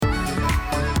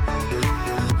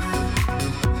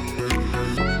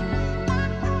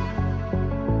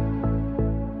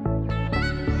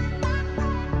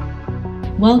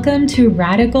Welcome to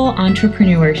Radical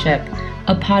Entrepreneurship,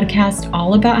 a podcast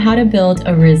all about how to build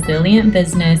a resilient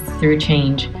business through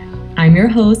change. I'm your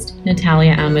host,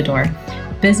 Natalia Amador,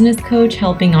 business coach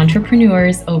helping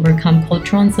entrepreneurs overcome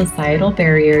cultural and societal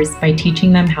barriers by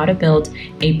teaching them how to build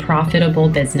a profitable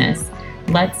business.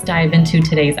 Let's dive into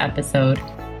today's episode.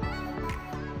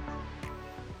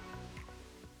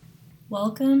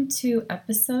 Welcome to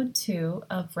episode 2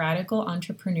 of Radical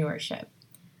Entrepreneurship.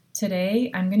 Today,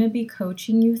 I'm going to be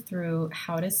coaching you through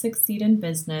how to succeed in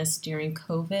business during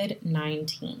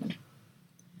COVID-19.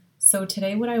 So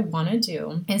today what I want to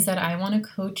do is that I want to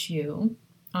coach you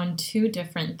on 2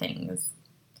 different things.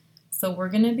 So we're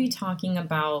going to be talking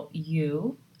about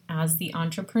you as the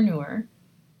entrepreneur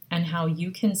and how you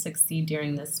can succeed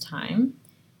during this time.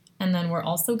 And then we're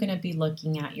also going to be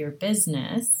looking at your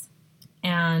business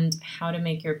and how to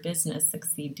make your business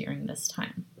succeed during this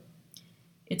time.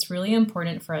 It's really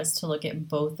important for us to look at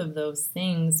both of those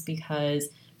things because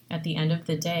at the end of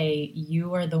the day,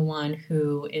 you are the one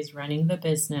who is running the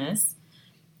business,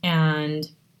 and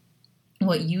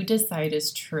what you decide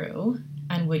is true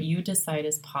and what you decide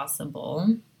is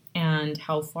possible and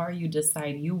how far you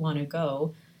decide you want to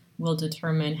go will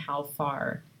determine how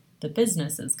far the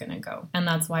business is going to go. And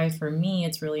that's why for me,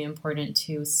 it's really important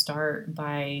to start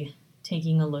by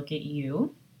taking a look at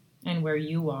you and where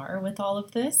you are with all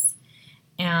of this,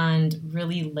 and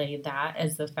really lay that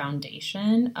as the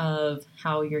foundation of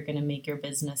how you're going to make your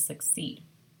business succeed.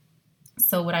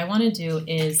 So what I want to do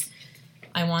is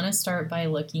I want to start by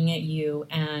looking at you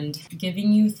and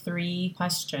giving you 3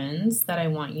 questions that I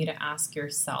want you to ask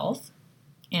yourself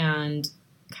and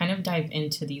kind of dive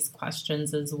into these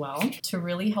questions as well to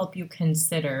really help you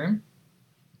consider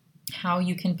how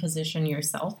you can position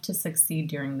yourself to succeed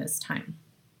during this time.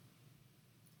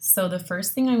 So the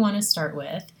first thing I want to start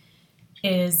with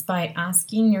is by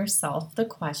asking yourself the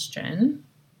question,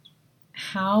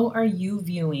 how are you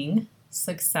viewing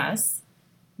success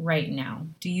right now?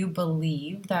 Do you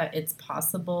believe that it's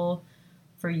possible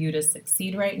for you to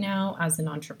succeed right now as an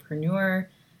entrepreneur?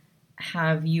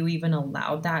 Have you even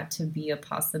allowed that to be a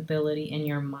possibility in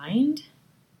your mind?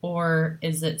 Or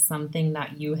is it something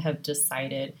that you have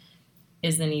decided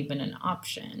isn't even an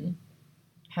option?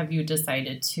 Have you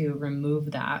decided to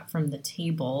remove that from the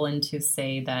table and to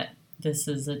say that this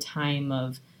is a time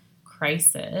of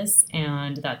crisis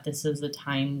and that this is a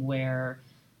time where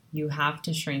you have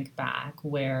to shrink back,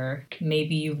 where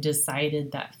maybe you've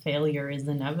decided that failure is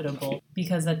inevitable?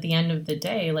 Because at the end of the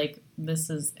day, this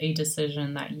is a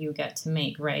decision that you get to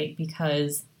make, right?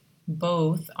 Because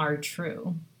both are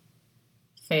true.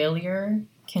 Failure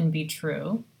can be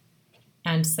true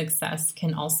and success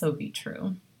can also be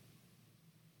true.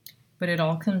 But it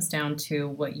all comes down to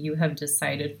what you have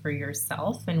decided for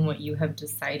yourself and what you have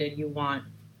decided you want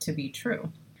to be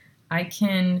true. I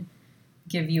can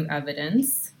give you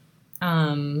evidence.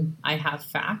 I have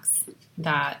facts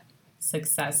that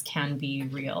success can be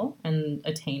real and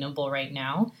attainable right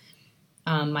now.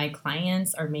 My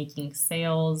clients are making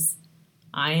sales.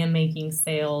 I am making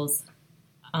sales.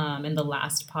 In the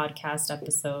last podcast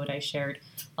episode, I shared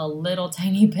a little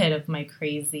tiny bit of my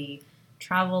crazy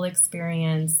travel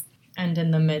experience. And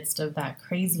in the midst of that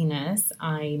craziness,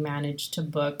 I managed to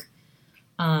book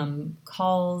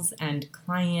calls and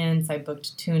clients. I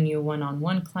booked 2 new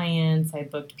one-on-one clients. I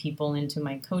booked people into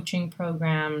my coaching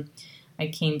program. I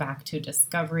came back to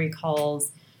discovery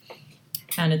calls.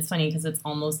 And it's funny because it's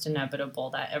almost inevitable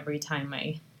that every time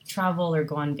I travel or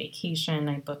go on vacation,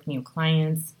 I book new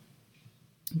clients.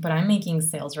 But I'm making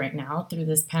sales right now through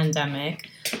this pandemic.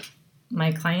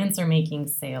 My clients are making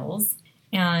sales.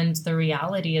 And the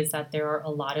reality is that there are a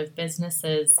lot of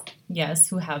businesses, yes,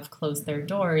 who have closed their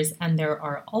doors. And there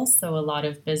are also a lot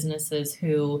of businesses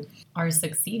who are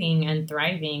succeeding and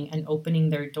thriving and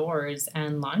opening their doors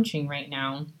and launching right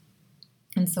now.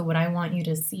 And so what I want you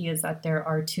to see is that there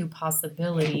are 2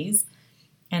 possibilities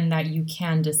and that you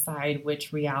can decide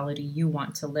which reality you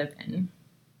want to live in.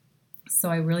 So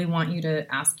I really want you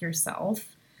to ask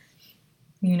yourself,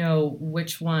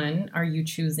 which one are you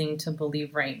choosing to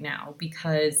believe right now?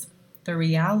 Because the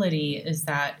reality is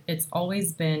that it's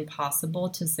always been possible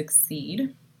to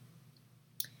succeed,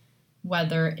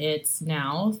 whether it's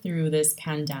now through this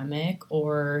pandemic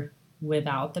or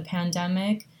without the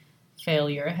pandemic.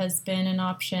 Failure has been an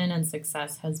option and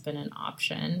success has been an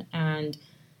option. And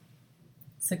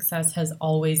success has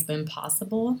always been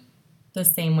possible the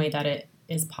same way that it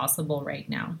is possible right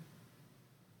now.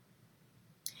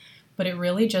 But it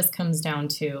really just comes down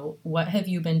to, what have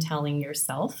you been telling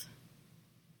yourself?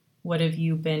 What have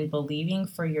you been believing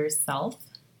for yourself?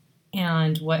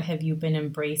 And what have you been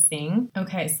embracing?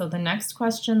 Okay, so the next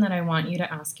question that I want you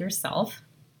to ask yourself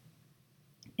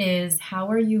is how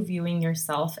are you viewing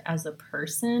yourself as a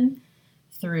person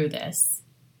through this?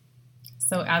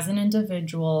 So as an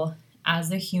individual,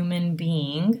 as a human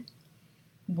being,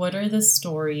 what are the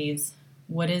stories?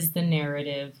 What is the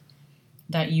narrative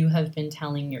that you have been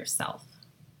telling yourself?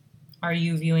 Are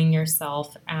you viewing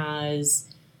yourself as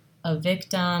a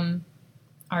victim?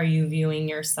 Are you viewing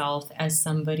yourself as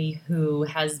somebody who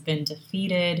has been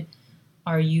defeated?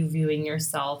 Are you viewing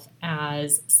yourself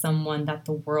as someone that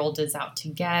the world is out to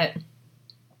get?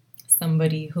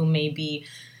 Somebody who maybe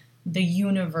the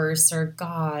universe or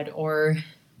God or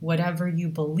whatever you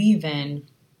believe in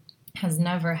has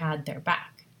never had their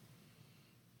back.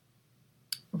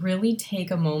 Really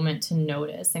take a moment to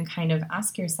notice and kind of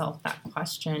ask yourself that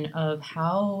question of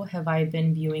how have I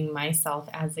been viewing myself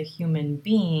as a human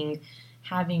being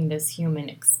having this human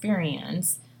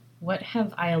experience? What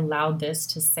have I allowed this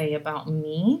to say about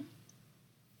me?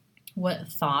 What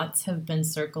thoughts have been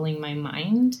circling my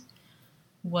mind?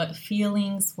 What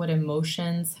feelings, what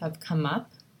emotions have come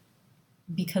up?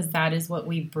 Because that is what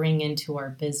we bring into our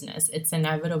business. It's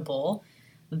inevitable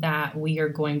that we are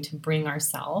going to bring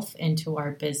ourselves into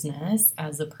our business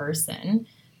as a person.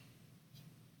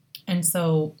 And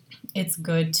so it's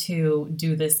good to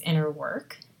do this inner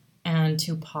work and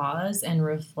to pause and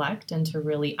reflect and to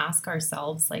really ask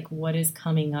ourselves, like, what is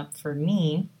coming up for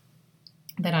me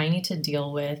that I need to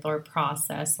deal with or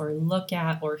process or look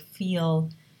at or feel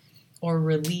or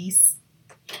release,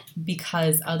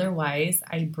 because otherwise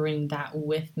I bring that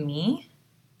with me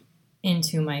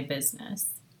into my business.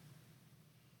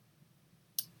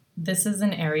 This is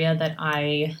an area that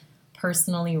I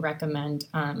personally recommend,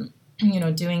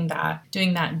 doing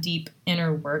that deep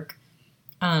inner work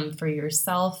for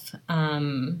yourself.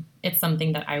 It's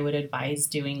something that I would advise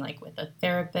doing like with a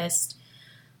therapist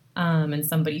and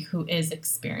somebody who is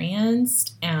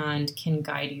experienced and can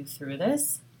guide you through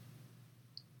this.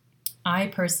 I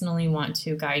personally want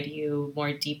to guide you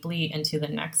more deeply into the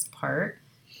next part,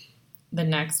 the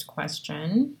next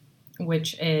question,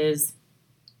 which is,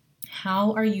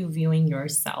 how are you viewing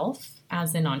yourself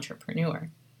as an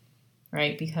entrepreneur,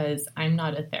 right? Because I'm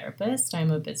not a therapist, I'm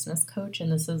a business coach,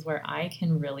 and this is where I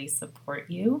can really support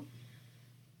you.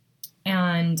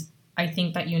 And I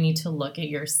think that you need to look at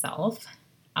yourself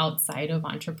outside of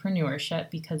entrepreneurship,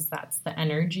 because that's the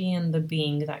energy and the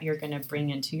being that you're going to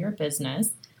bring into your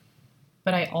business.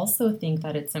 But I also think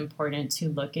that it's important to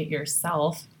look at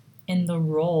yourself in the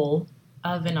role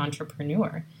of an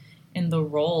entrepreneur, in the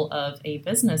role of a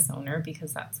business owner,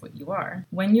 because that's what you are.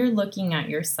 When you're looking at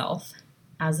yourself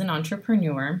as an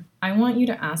entrepreneur, I want you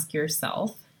to ask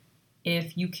yourself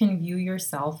if you can view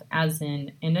yourself as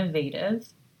an innovative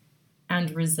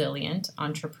and resilient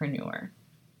entrepreneur.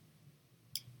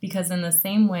 Because in the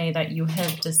same way that you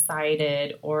have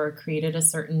decided or created a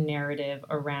certain narrative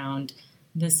around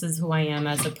this is who I am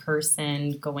as a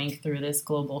person going through this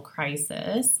global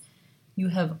crisis, you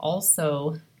have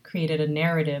also created a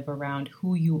narrative around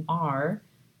who you are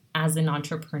as an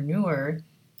entrepreneur,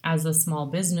 as a small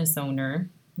business owner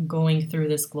going through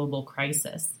this global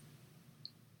crisis.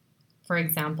 For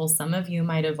example, some of you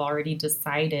might have already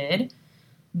decided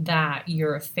that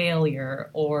you're a failure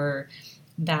or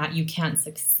that you can't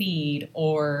succeed,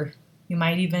 or you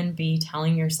might even be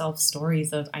telling yourself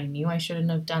stories of, I knew I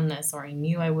shouldn't have done this, or I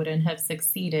knew I wouldn't have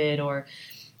succeeded, or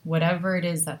whatever it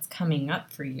is that's coming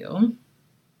up for you.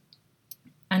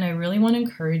 And I really want to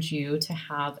encourage you to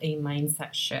have a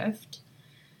mindset shift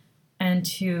and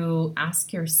to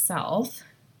ask yourself,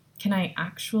 can I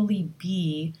actually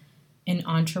be an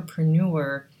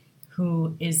entrepreneur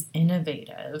who is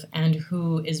innovative and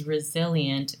who is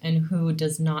resilient and who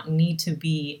does not need to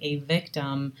be a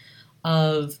victim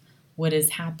of what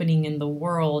is happening in the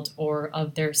world or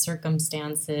of their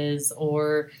circumstances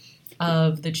or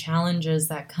of the challenges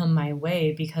that come my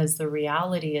way? Because the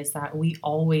reality is that we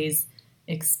always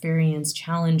experience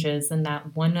challenges, and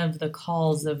that one of the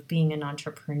calls of being an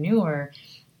entrepreneur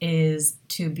is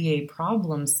to be a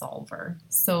problem solver.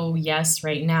 So yes,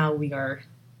 right now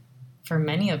for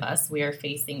many of us, we are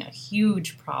facing a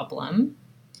huge problem.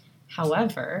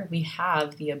 However, we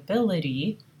have the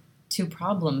ability to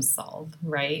problem solve,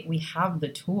 right? We have the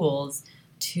tools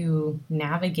to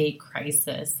navigate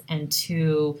crisis and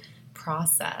to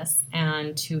process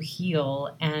and to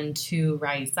heal and to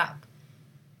rise up.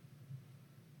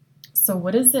 So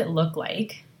what does it look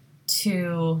like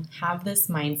to have this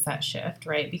mindset shift,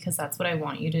 right? Because that's what I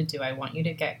want you to do. I want you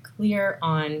to get clear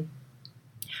on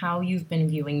how you've been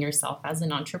viewing yourself as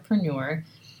an entrepreneur.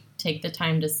 Take the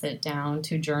time to sit down,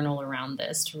 to journal around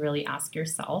this, to really ask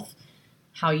yourself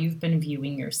how you've been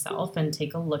viewing yourself and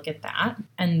take a look at that.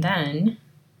 And then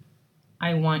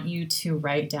I want you to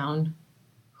write down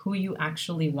who you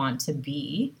actually want to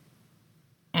be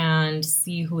and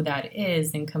see who that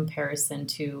is in comparison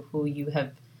to who you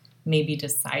have maybe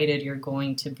decided you're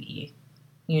going to be,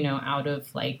 out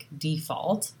of like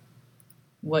default,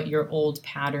 what your old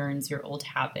patterns, your old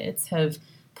habits have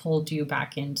pulled you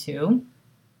back into.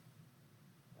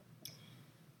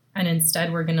 And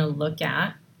instead, we're going to look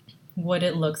at what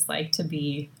it looks like to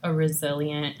be a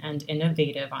resilient and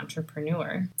innovative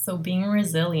entrepreneur. So being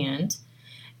resilient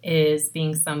is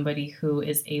being somebody who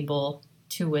is able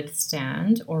to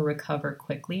withstand or recover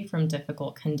quickly from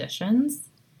difficult conditions.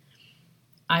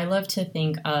 I love to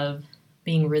think of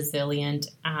being resilient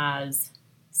as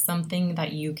something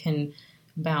that you can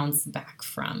bounce back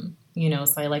from,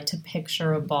 so I like to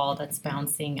picture a ball that's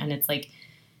bouncing, and it's like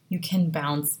you can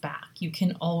bounce back. You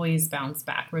can always bounce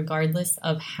back, regardless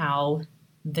of how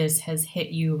this has hit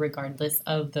you, regardless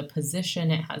of the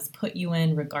position it has put you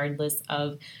in, regardless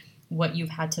of what you've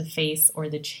had to face or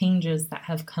the changes that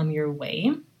have come your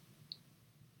way.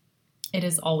 It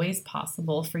is always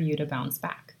possible for you to bounce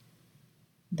back.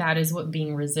 That is what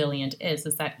being resilient is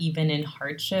that even in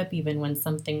hardship, even when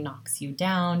something knocks you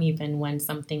down, even when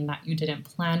something that you didn't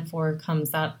plan for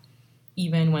comes up,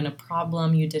 even when a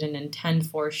problem you didn't intend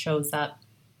for shows up,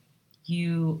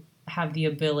 you have the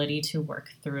ability to work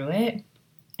through it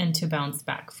and to bounce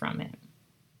back from it.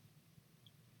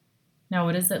 Now,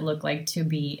 what does it look like to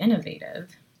be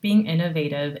innovative? Being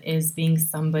innovative is being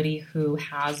somebody who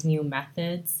has new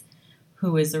methods,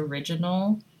 who is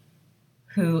original,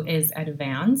 who is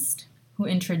advanced, who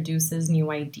introduces new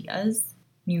ideas,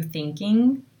 new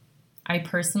thinking. I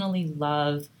personally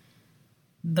love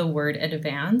the word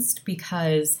advanced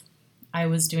because I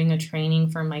was doing a training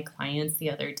for my clients the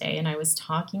other day, and I was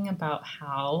talking about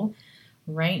how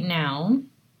right now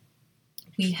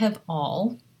we have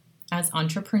all, as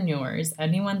entrepreneurs,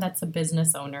 anyone that's a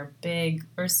business owner, big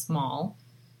or small,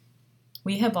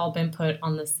 we have all been put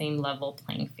on the same level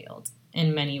playing field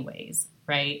in many ways,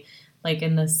 right? Like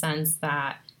in the sense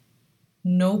that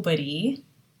nobody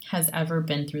has ever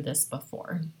been through this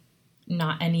before.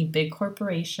 Not any big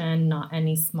corporation, not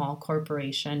any small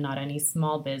corporation, not any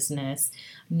small business,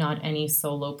 not any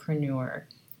solopreneur.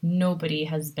 Nobody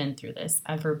has been through this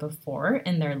ever before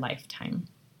in their lifetime.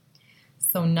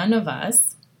 So none of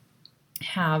us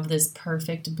have this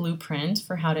perfect blueprint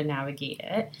for how to navigate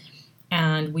it.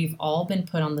 And we've all been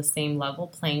put on the same level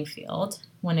playing field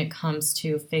when it comes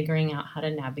to figuring out how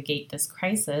to navigate this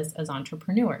crisis as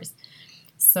entrepreneurs.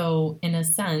 So in a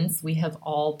sense, we have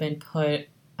all been put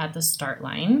at the start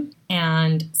line,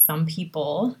 and some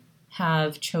people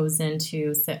have chosen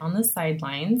to sit on the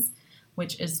sidelines,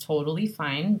 which is totally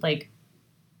fine. Like,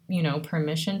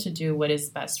 permission to do what is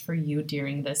best for you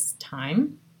during this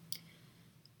time.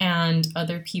 And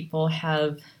other people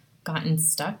have gotten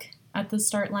stuck at the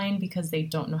start line because they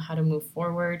don't know how to move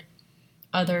forward.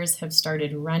 Others have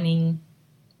started running,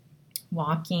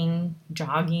 walking,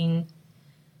 jogging.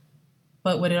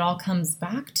 But what it all comes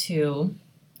back to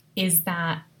is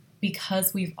that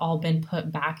because we've all been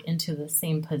put back into the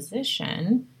same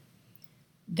position,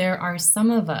 there are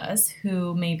some of us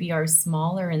who maybe are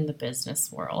smaller in the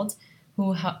business world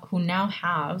who now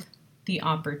have the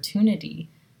opportunity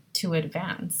to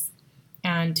advance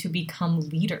and to become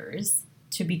leaders,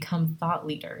 to become thought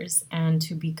leaders, and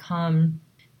to become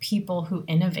people who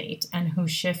innovate and who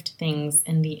shift things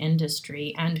in the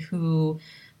industry and who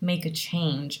make a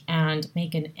change and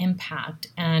make an impact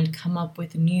and come up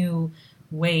with new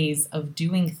ways of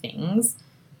doing things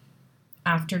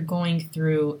after going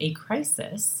through a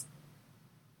crisis.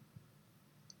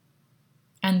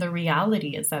 And the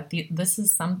reality is that this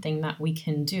is something that we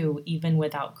can do even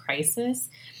without crisis.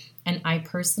 And I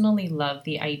personally love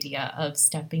the idea of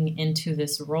stepping into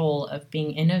this role of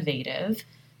being innovative,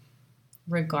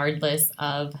 regardless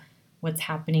of what's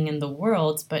happening in the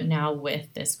world. But now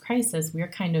with this crisis, we're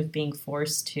kind of being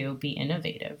forced to be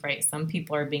innovative, right? Some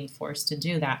people are being forced to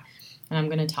do that. And I'm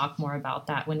going to talk more about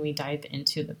that when we dive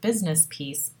into the business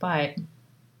piece. But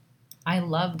I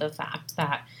love the fact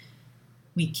that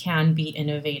we can be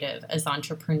innovative as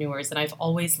entrepreneurs. And I've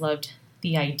always loved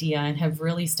the idea and have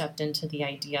really stepped into the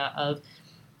idea of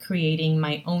creating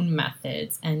my own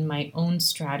methods and my own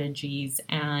strategies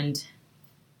and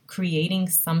creating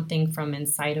something from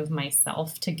inside of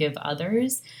myself to give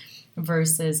others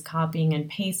versus copying and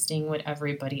pasting what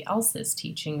everybody else is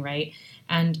teaching, right?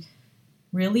 And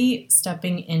really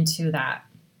stepping into that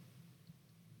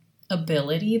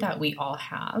ability that we all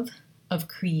have of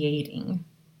creating.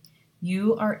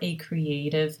 You are a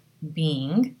creative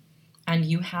being, and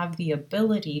you have the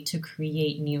ability to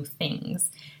create new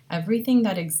things. Everything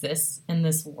that exists in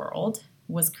this world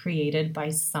was created by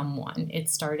someone. It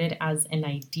started as an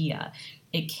idea.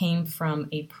 It came from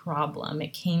a problem.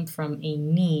 It came from a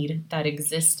need that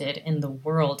existed in the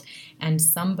world. And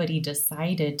somebody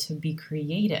decided to be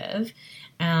creative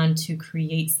and to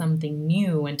create something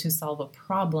new and to solve a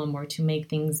problem or to make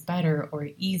things better or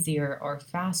easier or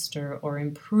faster or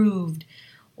improved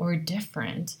or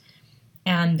different.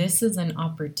 And this is an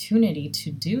opportunity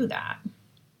to do that.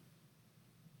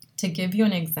 To give you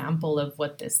an example of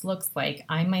what this looks like,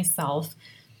 I myself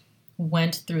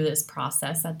went through this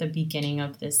process at the beginning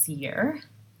of this year.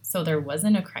 So there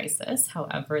wasn't a crisis.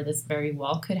 However, this very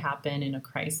well could happen in a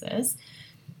crisis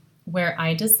where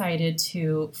I decided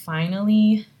to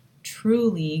finally,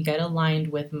 truly get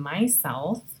aligned with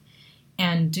myself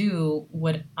and do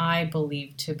what I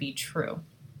believe to be true.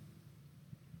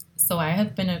 So I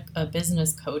have been a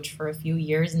business coach for a few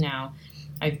years now.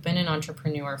 I've been an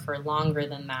entrepreneur for longer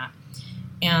than that.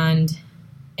 And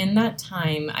in that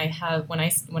time, when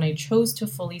I chose to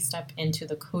fully step into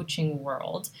the coaching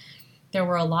world, there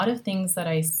were a lot of things that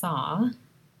I saw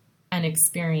and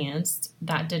experienced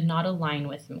that did not align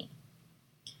with me.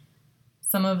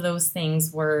 Some of those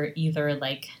things were either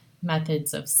like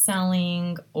methods of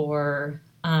selling or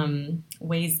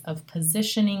ways of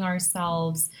positioning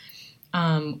ourselves.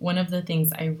 One of the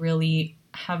things I really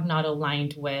have not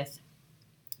aligned with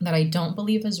that I don't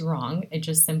believe is wrong, it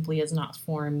just simply is not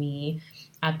for me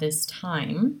at this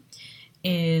time,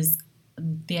 is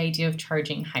the idea of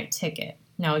charging high ticket.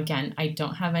 Now, again, I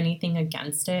don't have anything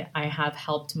against it. I have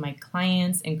helped my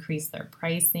clients increase their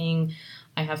pricing.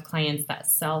 I have clients that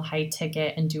sell high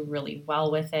ticket and do really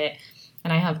well with it.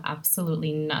 And I have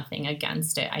absolutely nothing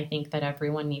against it. I think that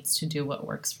everyone needs to do what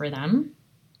works for them.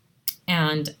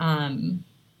 And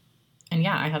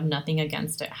yeah, I have nothing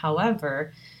against it.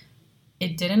 However,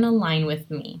 it didn't align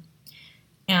with me.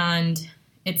 And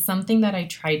it's something that I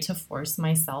tried to force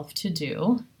myself to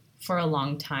do for a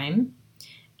long time.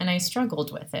 And I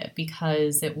struggled with it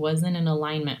because it wasn't in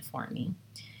alignment for me.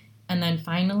 And then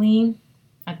finally,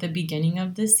 at the beginning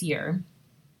of this year,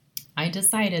 I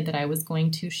decided that I was going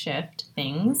to shift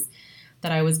things,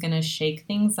 that I was going to shake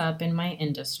things up in my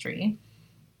industry,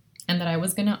 and that I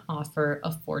was going to offer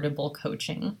affordable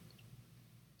coaching.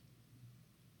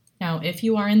 Now, if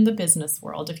you are in the business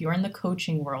world, if you are in the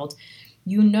coaching world,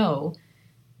 you know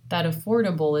that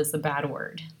affordable is a bad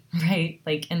word, right?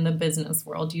 Like in the business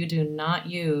world, you do not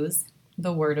use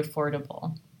the word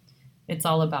affordable. It's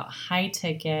all about high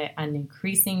ticket and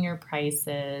increasing your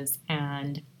prices,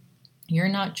 and you're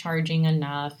not charging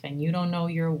enough and you don't know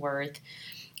your worth.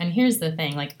 And here's the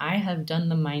thing, like I have done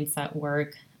the mindset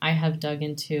work. I have dug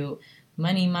into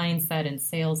money mindset and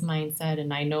sales mindset,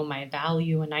 and I know my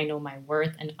value and I know my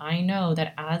worth. And I know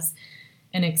that as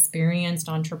an experienced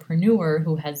entrepreneur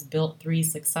who has built 3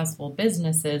 successful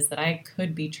businesses, that I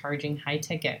could be charging high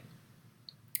ticket.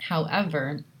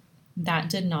 However, that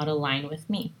did not align with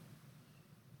me.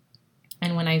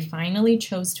 And when I finally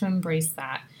chose to embrace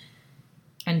that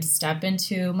and step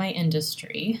into my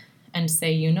industry and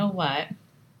say, you know what,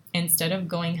 instead of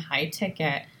going high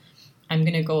ticket, I'm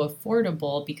going to go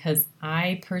affordable because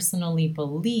I personally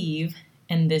believe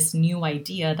in this new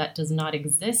idea that does not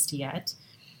exist yet,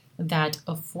 that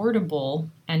affordable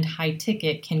and high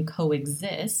ticket can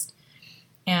coexist.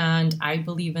 And I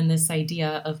believe in this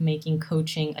idea of making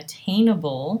coaching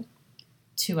attainable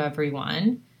to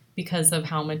everyone because of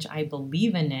how much I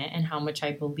believe in it and how much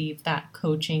I believe that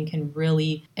coaching can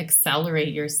really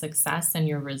accelerate your success and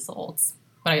your results.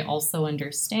 But I also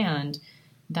understand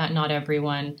that not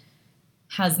everyone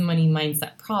has money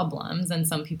mindset problems, and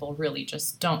some people really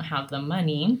just don't have the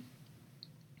money.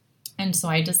 And so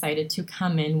I decided to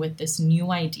come in with this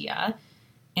new idea,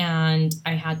 and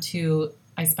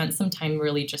I spent some time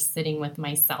really just sitting with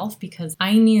myself because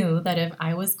I knew that if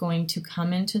I was going to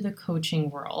come into the coaching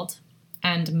world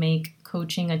and make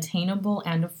coaching attainable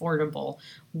and affordable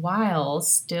while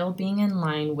still being in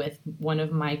line with one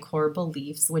of my core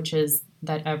beliefs, which is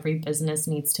that every business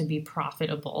needs to be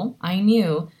profitable, I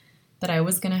knew that I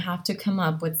was going to have to come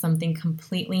up with something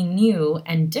completely new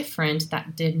and different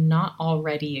that did not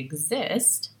already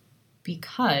exist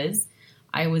because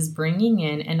I was bringing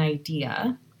in an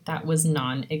idea that was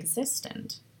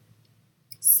non-existent.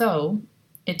 So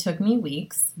it took me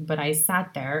weeks, but I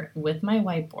sat there with my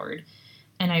whiteboard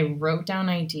and I wrote down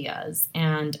ideas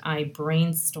and I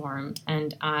brainstormed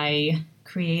and I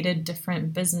created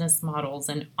different business models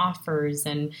and offers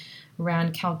and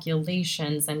ran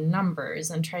calculations and numbers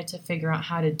and tried to figure out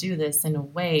how to do this in a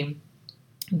way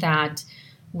that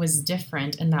was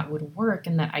different and that would work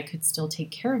and that I could still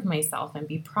take care of myself and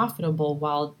be profitable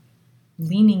while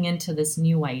leaning into this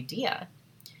new idea.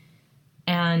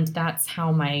 And that's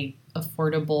how my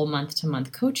affordable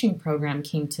month-to-month coaching program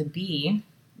came to be,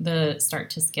 the Start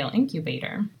to Scale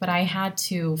Incubator. But I had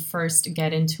to first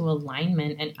get into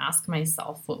alignment and ask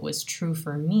myself what was true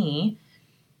for me,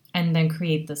 and then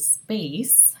create the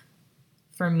space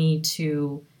for me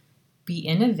to be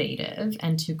innovative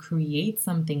and to create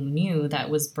something new that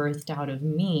was birthed out of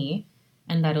me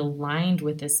and that aligned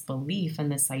with this belief and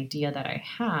this idea that I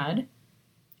had.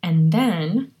 And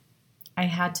then I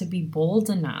had to be bold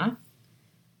enough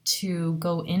to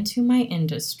go into my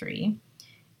industry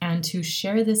and to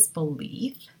share this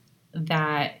belief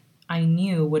that I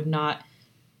knew would not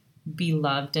be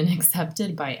loved and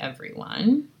accepted by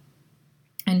everyone,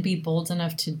 and be bold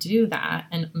enough to do that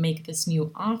and make this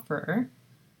new offer,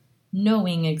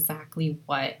 knowing exactly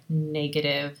what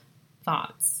negative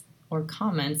thoughts or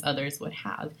comments others would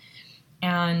have.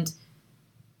 And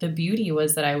the beauty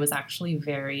was that I was actually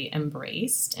very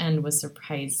embraced and was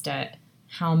surprised at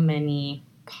how many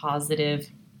positive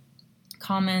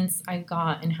comments I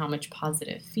got and how much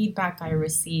positive feedback I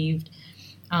received,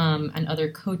 and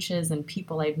other coaches and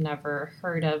people I've never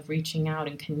heard of reaching out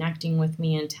and connecting with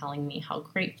me and telling me how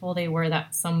grateful they were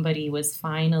that somebody was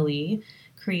finally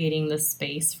creating the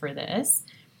space for this.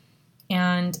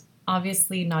 And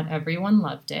obviously not everyone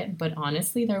loved it, but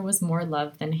honestly there was more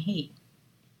love than hate.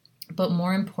 But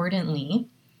more importantly,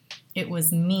 it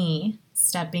was me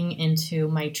stepping into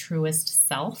my truest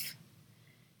self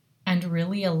and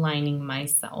really aligning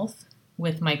myself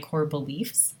with my core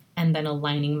beliefs and then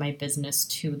aligning my business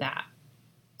to that.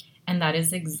 And that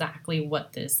is exactly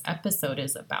what this episode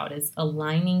is about, is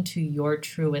aligning to your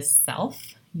truest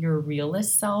self, your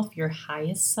realest self, your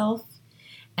highest self,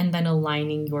 and then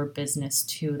aligning your business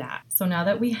to that. So now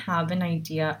that we have an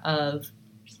idea of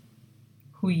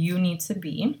who you need to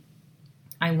be,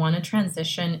 I want to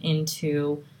transition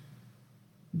into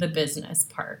the business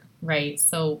part, right?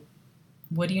 So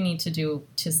what do you need to do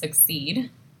to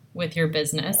succeed with your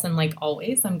business? And like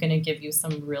always, I'm going to give you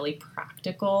some really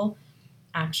practical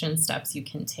action steps you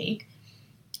can take.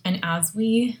 And as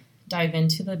we dive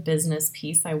into the business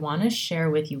piece, I want to share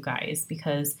with you guys,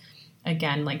 because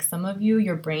again, like some of you,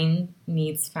 your brain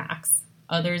needs facts,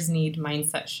 others need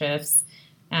mindset shifts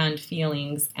and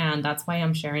feelings. And that's why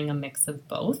I'm sharing a mix of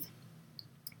both,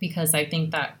 because I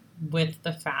think that with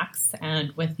the facts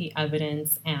and with the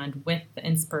evidence and with the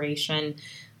inspiration,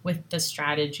 with the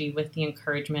strategy, with the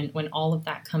encouragement, when all of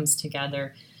that comes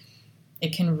together,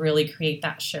 it can really create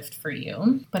that shift for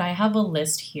you. But I have a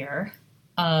list here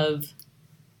of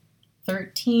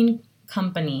 13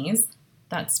 companies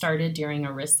that started during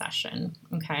a recession,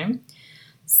 okay?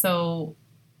 So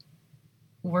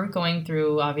we're going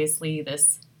through, obviously,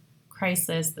 this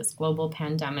crisis, this global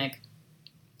pandemic.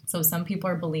 So some people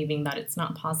are believing that it's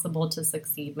not possible to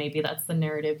succeed. Maybe that's the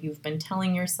narrative you've been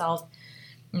telling yourself,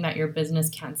 that your business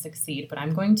can't succeed. But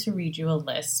I'm going to read you a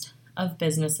list of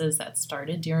businesses that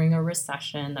started during a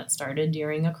recession, that started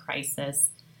during a crisis,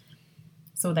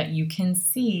 so that you can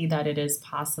see that it is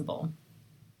possible.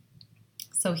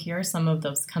 So here are some of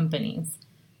those companies: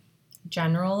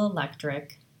 General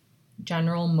Electric,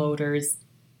 General Motors,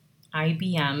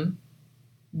 IBM,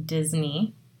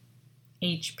 Disney,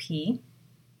 HP,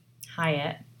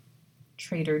 Hyatt,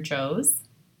 Trader Joe's,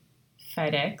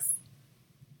 FedEx,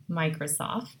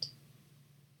 Microsoft,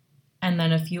 and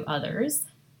then a few others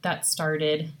that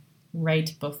started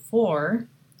right before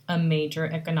a major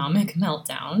economic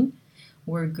meltdown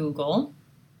were Google,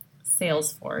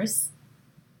 Salesforce,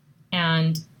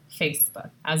 and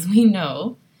Facebook. As we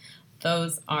know,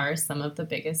 those are some of the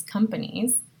biggest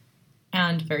companies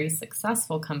and very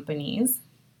successful companies,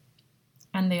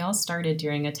 and they all started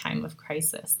during a time of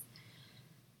crisis.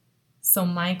 So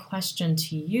my question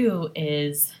to you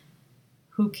is,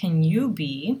 who can you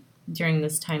be during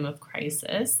this time of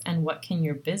crisis, and what can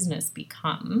your business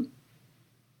become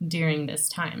during this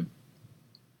time?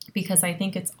 Because I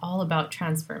think it's all about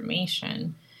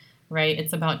transformation, right?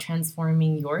 It's about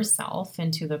transforming yourself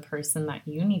into the person that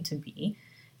you need to be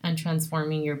and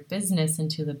transforming your business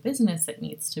into the business it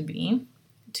needs to be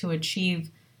to achieve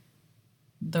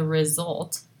the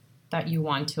result that you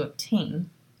want to obtain.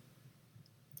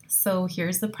 So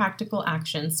here's the practical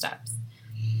action steps.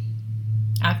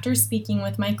 After speaking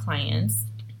with my clients,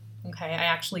 okay, I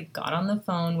actually got on the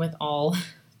phone with all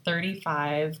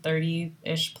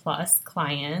 30-ish plus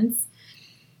clients,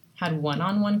 had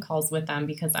one-on-one calls with them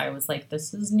because I was like,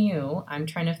 this is new. I'm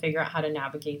trying to figure out how to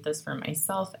navigate this for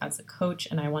myself as a coach,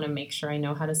 and I want to make sure I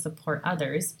know how to support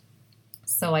others.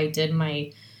 So I did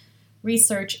my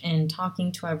research in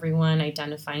talking to everyone,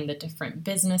 identifying the different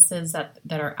businesses that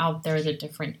are out there, the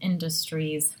different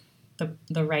industries,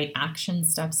 the right action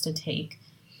steps to take.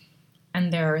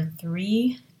 And there are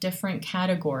 3 different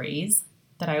categories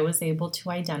that I was able to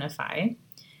identify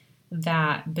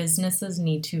that businesses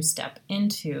need to step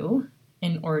into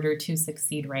in order to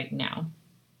succeed right now.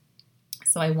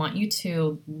 So I want you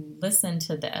to listen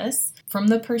to this from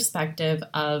the perspective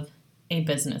of a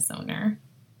business owner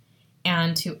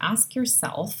and to ask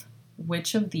yourself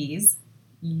which of these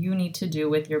you need to do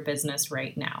with your business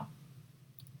right now.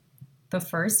 The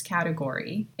first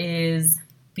category is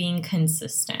being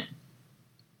consistent.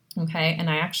 Okay, and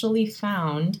I actually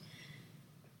found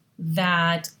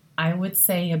that I would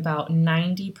say about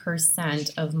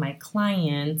 90% of my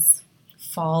clients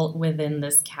fall within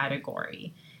this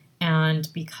category. And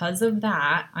because of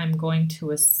that, I'm going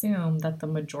to assume that the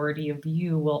majority of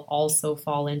you will also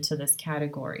fall into this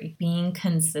category. Being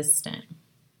consistent.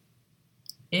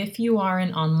 If you are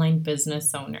an online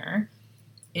business owner,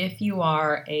 if you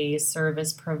are a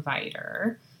service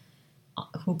provider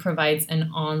who provides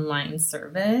an online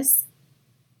service,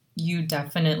 you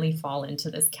definitely fall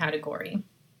into this category.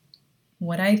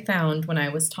 What I found when I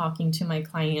was talking to my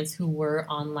clients who were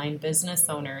online business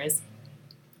owners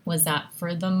was that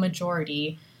for the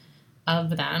majority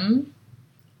of them,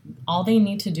 all they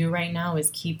need to do right now is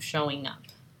keep showing up.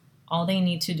 All they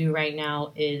need to do right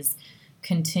now is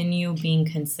continue being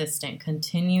consistent,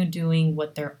 continue doing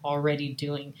what they're already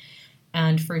doing.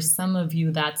 And for some of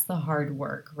you, that's the hard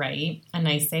work, right? And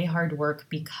I say hard work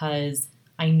because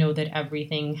I know that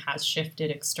everything has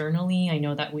shifted externally. I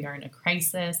know that we are in a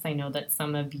crisis. I know that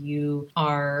some of you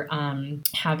are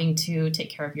having to take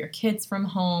care of your kids from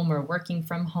home or working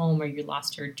from home, or you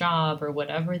lost your job or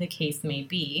whatever the case may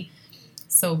be.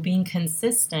 So being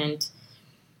consistent,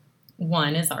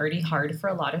 1, is already hard for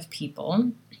a lot of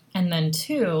people. And then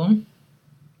 2,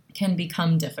 can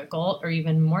become difficult or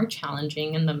even more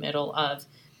challenging in the middle of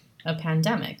a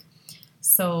pandemic.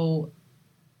 So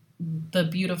the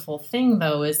beautiful thing,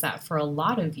 though, is that for a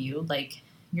lot of you, like,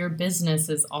 your business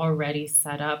is already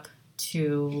set up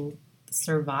to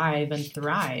survive and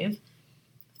thrive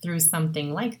through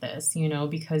something like this,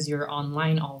 because you're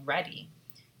online already.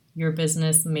 Your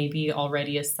business maybe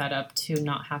already is set up to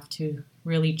not have to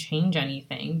really change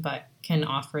anything, but can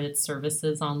offer its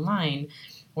services online,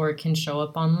 or can show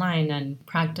up online and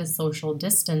practice social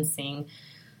distancing.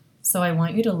 So I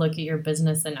want you to look at your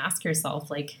business and ask yourself,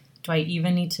 like, do I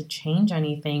even need to change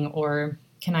anything, or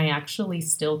can I actually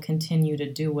still continue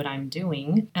to do what I'm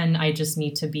doing? And I just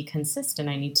need to be consistent.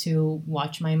 I need to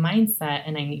watch my mindset,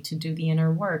 and I need to do the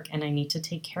inner work, and I need to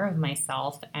take care of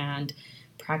myself and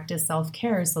practice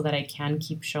self-care so that I can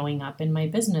keep showing up in my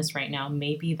business right now.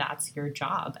 Maybe that's your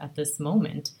job at this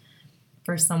moment.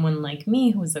 For someone like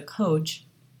me who's a coach,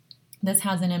 this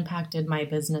hasn't impacted my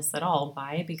business at all.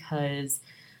 Why? Because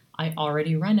I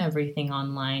already run everything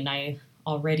online. I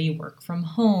already work from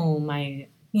home.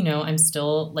 I'm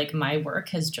still, like, my work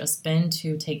has just been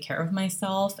to take care of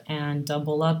myself and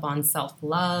double up on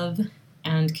self-love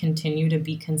and continue to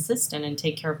be consistent and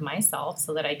take care of myself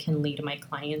so that I can lead my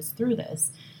clients through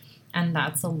this. And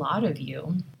that's a lot of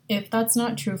you. If that's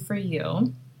not true for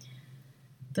you,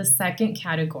 the second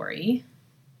category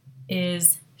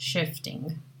is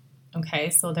shifting. Okay,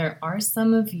 so there are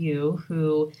some of you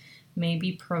who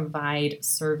maybe provide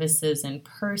services in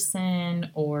person,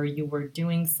 or you were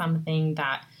doing something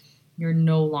that you're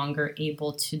no longer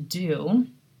able to do.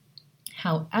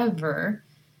 However,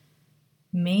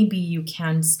 maybe you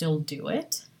can still do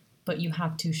it, but you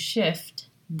have to shift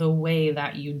the way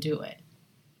that you do it.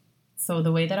 So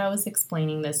the way that I was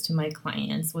explaining this to my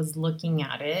clients was looking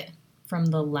at it from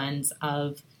the lens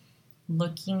of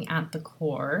looking at the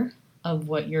core of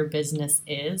what your business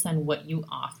is and what you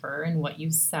offer and what you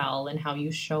sell and how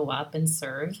you show up and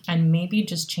serve, and maybe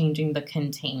just changing the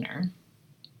container.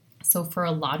 So for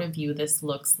a lot of you, this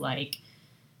looks like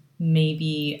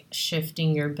maybe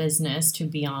shifting your business to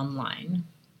be online,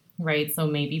 right? So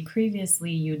maybe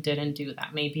previously you didn't do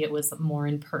that. Maybe it was more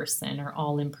in person or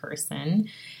all in person.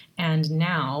 And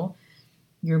now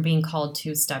you're being called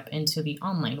to step into the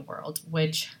online world,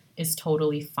 which is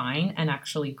totally fine and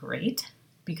actually great,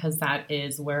 because that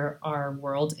is where our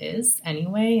world is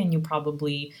anyway. And you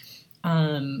probably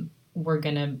were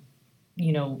going to,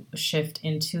 shift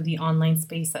into the online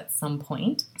space at some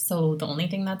point. So the only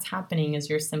thing that's happening is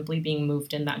you're simply being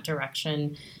moved in that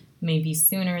direction, maybe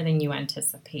sooner than you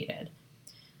anticipated.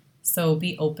 So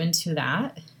be open to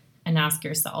that and ask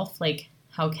yourself, like,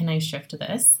 how can I shift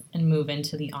this and move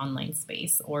into the online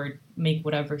space, or make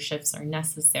whatever shifts are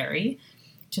necessary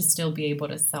to still be able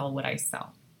to sell what I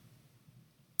sell?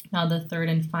 Now, the third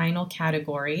and final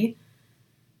category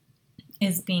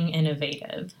is being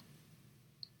innovative.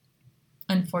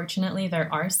 Unfortunately, there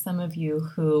are some of you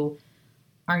who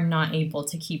are not able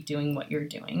to keep doing what you're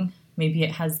doing. Maybe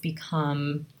it has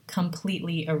become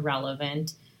completely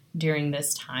irrelevant during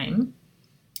this time.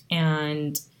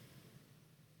 And,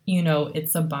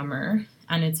 it's a bummer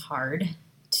and it's hard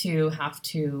to have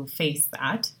to face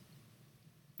that.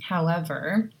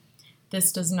 However,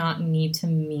 this does not need to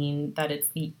mean that it's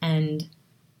the end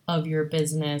of your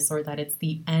business or that it's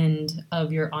the end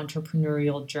of your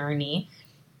entrepreneurial journey,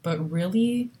 but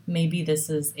really maybe this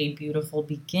is a beautiful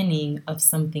beginning of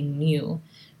something new.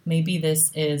 Maybe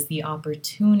this is the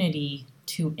opportunity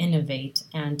to innovate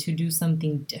and to do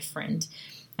something different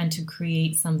and to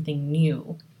create something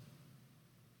new.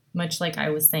 Much like I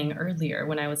was saying earlier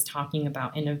when I was talking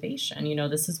about innovation,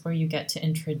 this is where you get to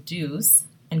introduce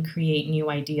and create new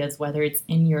ideas, whether it's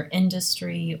in your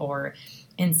industry or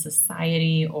in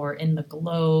society or in the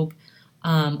globe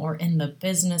or in the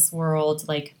business world.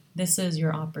 Like, this is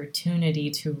your opportunity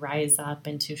to rise up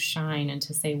and to shine and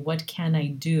to say, what can I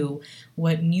do?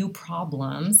 What new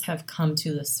problems have come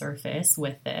to the surface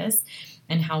with this?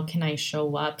 And how can I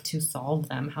show up to solve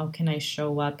them? How can I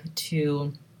show up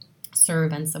to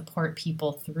serve and support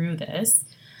people through this,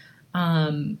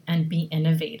 and be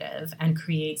innovative and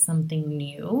create something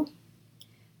new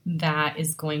that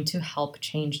is going to help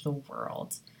change the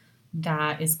world,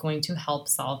 that is going to help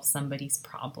solve somebody's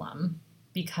problem,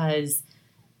 because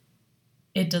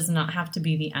it does not have to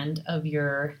be the end of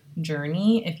your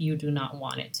journey if you do not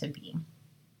want it to be.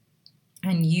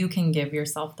 And you can give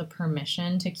yourself the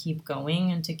permission to keep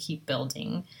going and to keep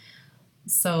building.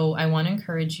 So I want to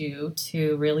encourage you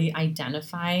to really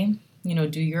identify,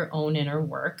 do your own inner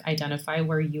work, identify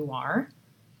where you are,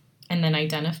 and then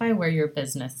identify where your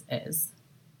business is.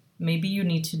 Maybe you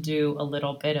need to do a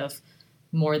little bit of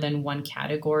more than one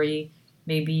category.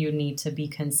 Maybe you need to be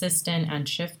consistent and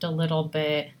shift a little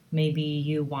bit. Maybe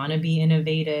you want to be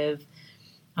innovative.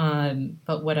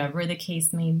 But whatever the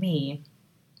case may be,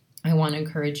 I want to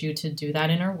encourage you to do that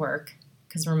inner work.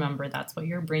 Because remember, that's what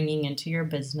you're bringing into your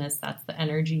business. That's the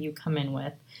energy you come in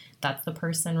with. That's the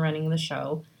person running the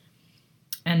show.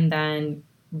 And then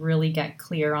really get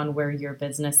clear on where your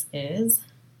business is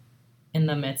in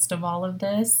the midst of all of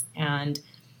this and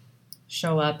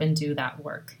show up and do that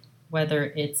work.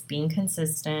 Whether it's being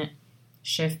consistent,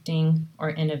 shifting, or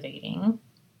innovating,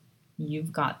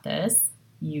 you've got this.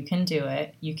 You can do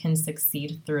it. You can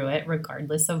succeed through it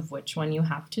regardless of which one you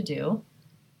have to do.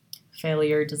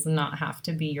 Failure does not have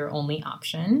to be your only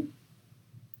option.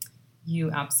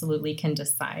 You absolutely can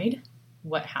decide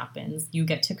what happens. You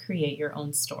get to create your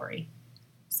own story.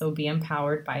 So be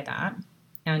empowered by that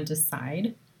and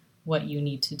decide what you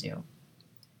need to do.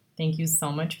 Thank you so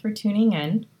much for tuning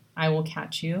in. I will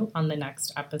catch you on the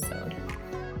next episode.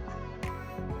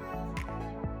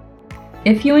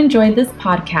 If you enjoyed this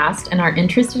podcast and are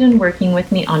interested in working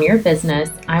with me on your business,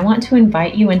 I want to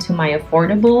invite you into my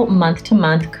affordable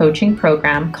month-to-month coaching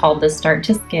program called the Start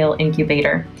to Scale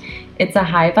Incubator. It's a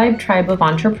high-vibe tribe of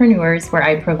entrepreneurs where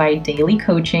I provide daily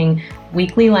coaching,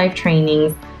 weekly live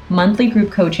trainings, monthly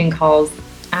group coaching calls,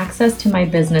 access to my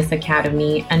business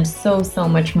academy, and so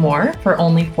much more for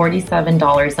only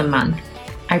 $47 a month.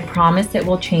 I promise it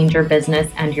will change your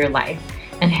business and your life.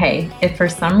 And hey, if for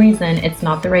some reason it's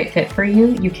not the right fit for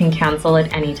you, you can cancel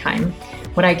at any time.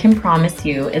 What I can promise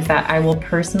you is that I will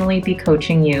personally be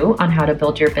coaching you on how to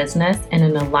build your business in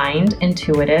an aligned,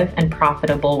 intuitive, and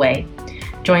profitable way.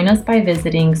 Join us by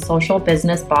visiting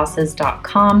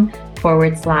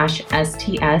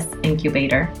socialbusinessbosses.com/STS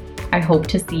incubator. I hope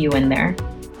to see you in there.